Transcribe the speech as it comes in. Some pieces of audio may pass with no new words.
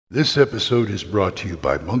This episode is brought to you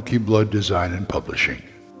by Monkey Blood Design and Publishing.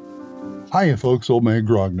 Hiya folks, Old Man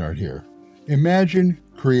Grognard here. Imagine,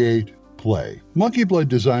 create, play. Monkey Blood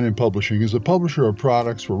Design and Publishing is a publisher of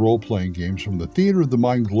products for role-playing games from the theater of the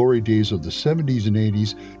mind glory days of the 70s and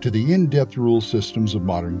 80s to the in-depth rule systems of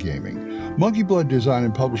modern gaming. Monkey Blood Design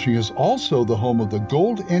and Publishing is also the home of the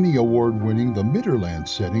Gold Emmy Award-winning The Midderland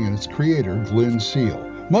setting and its creator, Glenn Seal.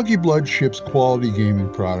 Monkey Blood ships quality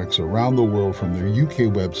gaming products around the world from their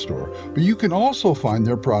UK web store, but you can also find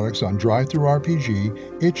their products on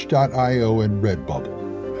DriveThruRPG, itch.io, and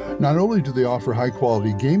Redbubble. Not only do they offer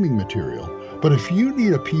high-quality gaming material, but if you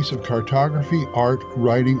need a piece of cartography, art,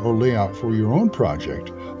 writing, or layout for your own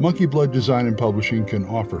project, Monkey Blood Design and Publishing can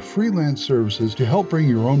offer freelance services to help bring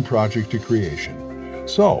your own project to creation.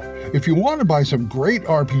 So, if you want to buy some great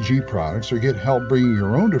RPG products or get help bringing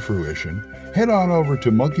your own to fruition, head on over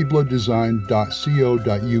to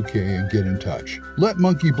monkeyblooddesign.co.uk and get in touch. Let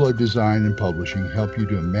Monkey Blood Design and Publishing help you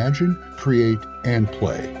to imagine, create, and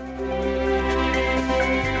play.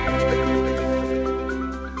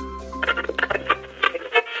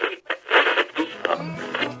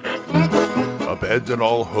 Upheads and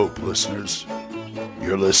all hope, listeners.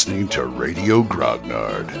 You're listening to Radio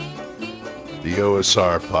Grognard, the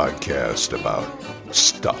OSR podcast about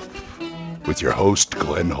stuff, with your host,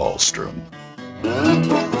 Glenn Hallstrom.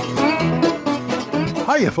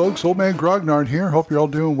 Hiya folks, Old Man Grognard here. Hope you're all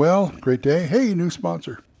doing well. Great day. Hey, new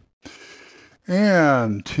sponsor.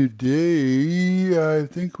 And today, I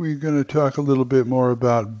think we're going to talk a little bit more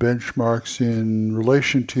about benchmarks in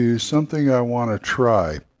relation to something I want to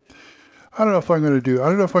try. I don't know if I'm going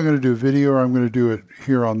to do video or I'm going to do it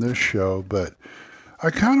here on this show, but I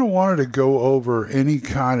kind of wanted to go over any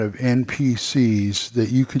kind of NPCs that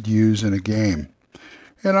you could use in a game.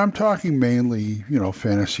 And I'm talking mainly,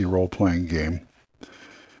 fantasy role-playing game.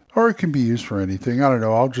 Or it can be used for anything. I don't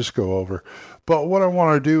know. I'll just go over. But what I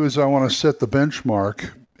want to do is I want to set the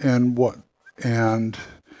benchmark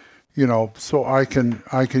so I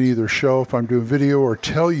can either show if I'm doing video or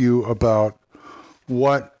tell you about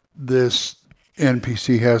what this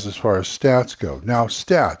NPC has as far as stats go. Now,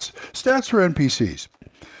 stats for NPCs.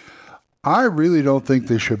 I really don't think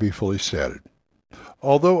they should be fully statted.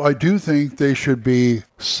 Although I do think they should be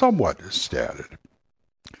somewhat statted.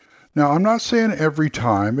 Now, I'm not saying every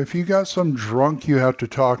time. If you got some drunk you have to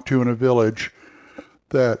talk to in a village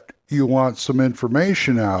that you want some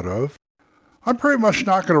information out of, I'm pretty much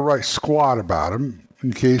not going to write squat about him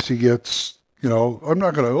in case he gets, I'm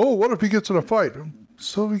not going to, what if he gets in a fight?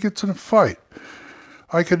 So if he gets in a fight,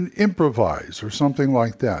 I can improvise or something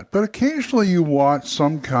like that. But occasionally you want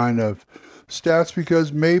some kind of stats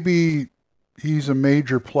because maybe he's a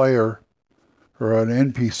major player or an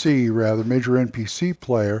NPC, rather, major NPC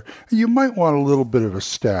player, and you might want a little bit of a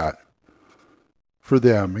stat for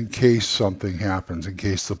them in case something happens, in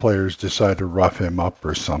case the players decide to rough him up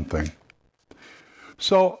or something.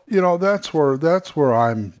 So, that's where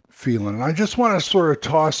I'm feeling. And I just want to sort of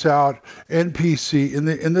toss out NPC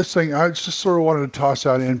in this thing. I just sort of wanted to toss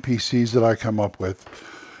out NPCs that I come up with,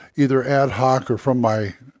 either ad hoc or from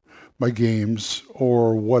my games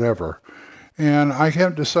or whatever. And I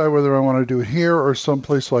can't decide whether I want to do it here or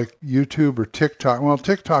someplace like YouTube or TikTok. Well,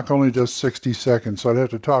 TikTok only does 60 seconds, so I'd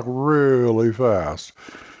have to talk really fast.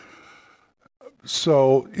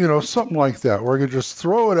 So, something like that, where I could just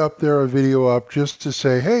throw it up there, a video up, just to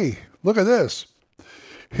say, hey, look at this.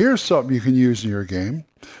 Here's something you can use in your game.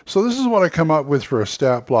 So this is what I come up with for a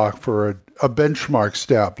stat block, for a benchmark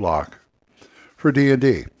stat block for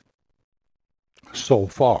D&D so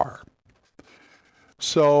far.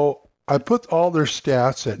 So I put all their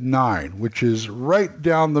stats at 9, which is right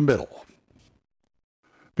down the middle.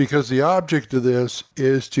 Because the object of this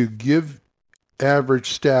is to give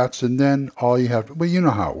average stats, and then all you have to, well, you know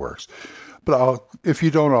how it works. But if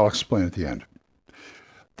you don't, I'll explain at the end.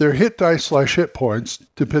 They're hit dice / hit points,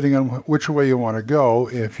 depending on which way you want to go.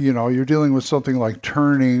 If, you're dealing with something like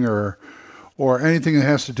turning or anything that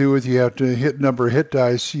has to do with you have to hit number of hit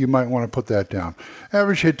dice, you might want to put that down.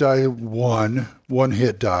 Average hit die, one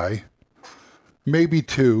hit die. Maybe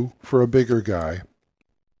 2 for a bigger guy.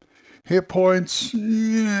 Hit points,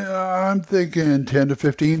 I'm thinking 10 to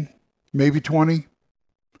 15, maybe 20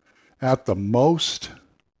 at the most.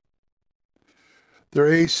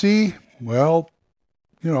 Their AC, well,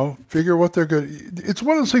 figure what they're good. It's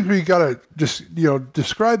one of those things where you got to just,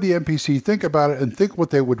 describe the NPC, think about it, and think what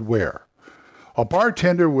they would wear. A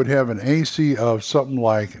bartender would have an AC of something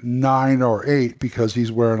like 9 or 8 because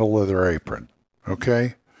he's wearing a leather apron,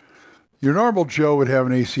 okay? Your normal Joe would have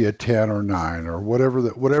an AC at 10 or 9 or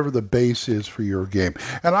whatever the base is for your game.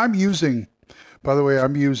 And I'm using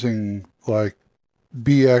like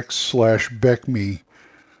BX/BECME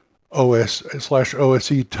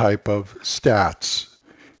OS/OSE type of stats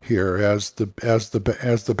here as the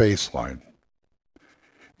baseline.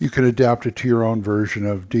 You can adapt it to your own version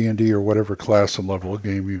of D&D or whatever class and level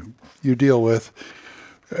game you deal with.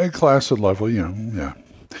 Class and level, yeah.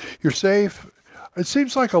 You're safe. It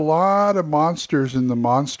seems like a lot of monsters in the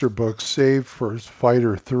monster books save for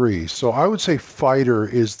Fighter 3. So I would say Fighter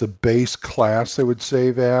is the base class they would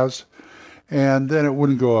save as, and then it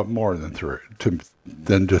wouldn't go up more than to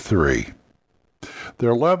 3.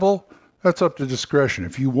 Their level, that's up to discretion.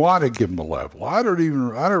 If you want to give them a level, I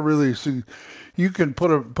don't really see. You can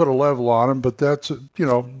put a level on them, but that's,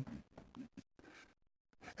 And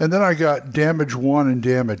then I got damage 1 and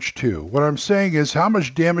damage 2. What I'm saying is, how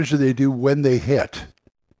much damage do they do when they hit?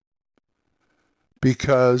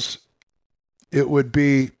 Because they'd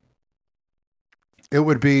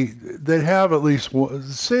have at least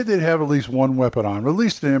one weapon on, at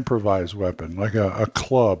least an improvised weapon, like a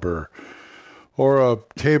club or a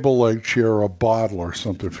table leg chair or a bottle or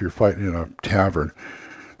something if you're fighting in a tavern.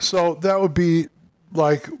 So that would be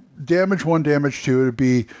like damage 1, damage 2, it would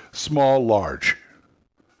be small, large.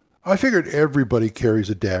 I figured everybody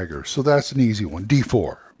carries a dagger, so that's an easy one,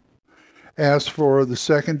 D4. As for the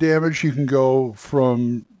second damage, you can go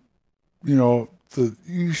from, I'd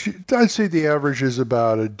say the average is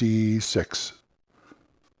about a D6.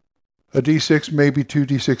 A D6, maybe 2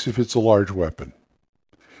 D6 if it's a large weapon.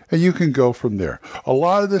 And you can go from there. A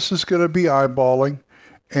lot of this is going to be eyeballing,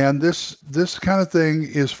 and this kind of thing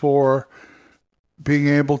is for being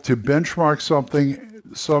able to benchmark some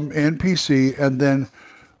NPC, and then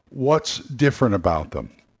what's different about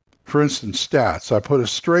them. For instance, stats. I put a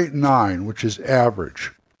straight 9, which is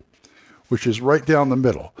average, which is right down the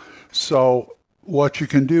middle. So what you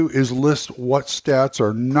can do is list what stats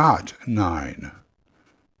are not 9,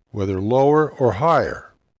 whether lower or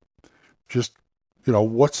higher. Just,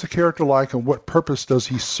 what's the character like and what purpose does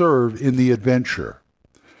he serve in the adventure?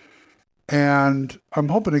 And I'm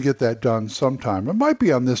hoping to get that done sometime. It might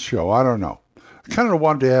be on this show. I don't know. I kind of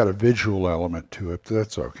wanted to add a visual element to it, but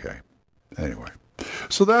that's okay. Anyway,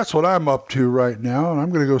 so that's what I'm up to right now, and I'm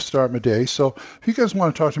going to go start my day. So if you guys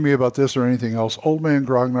want to talk to me about this or anything else,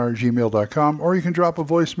 oldmangrognard@gmail.com, or you can drop a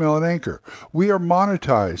voicemail at Anchor. We are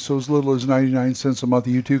monetized, so as little as 99 cents a month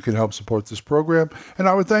you too can help support this program, and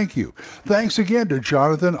I would thank you. Thanks again to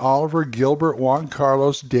Jonathan, Oliver, Gilbert, Juan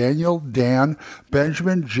Carlos, Daniel, Dan,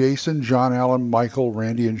 Benjamin, Jason, John Allen, Michael,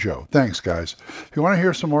 Randy, and Joe. Thanks, guys. If you want to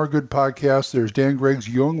hear some more good podcasts, there's Dan Gregg's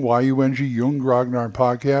Jung, Y-U-N-G, Jung Grognard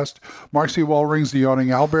podcast, Mark C. Wallring's The Yawning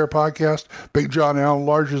Owlbear podcast, Big John Allen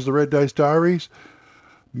Large's The Red Dice Diaries,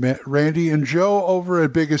 Randy and Joe over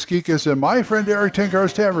at Biggest Geekus, and my friend Eric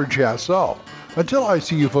Tenkar's Tavern Chat. So, until I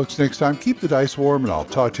see you folks next time, keep the dice warm, and I'll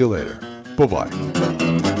talk to you later. Bye-bye.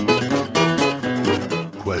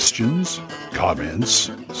 Questions?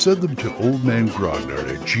 Comments? Send them to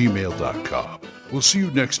oldmangrognard@gmail.com. We'll see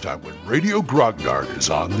you next time when Radio Grognard is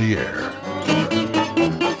on the air.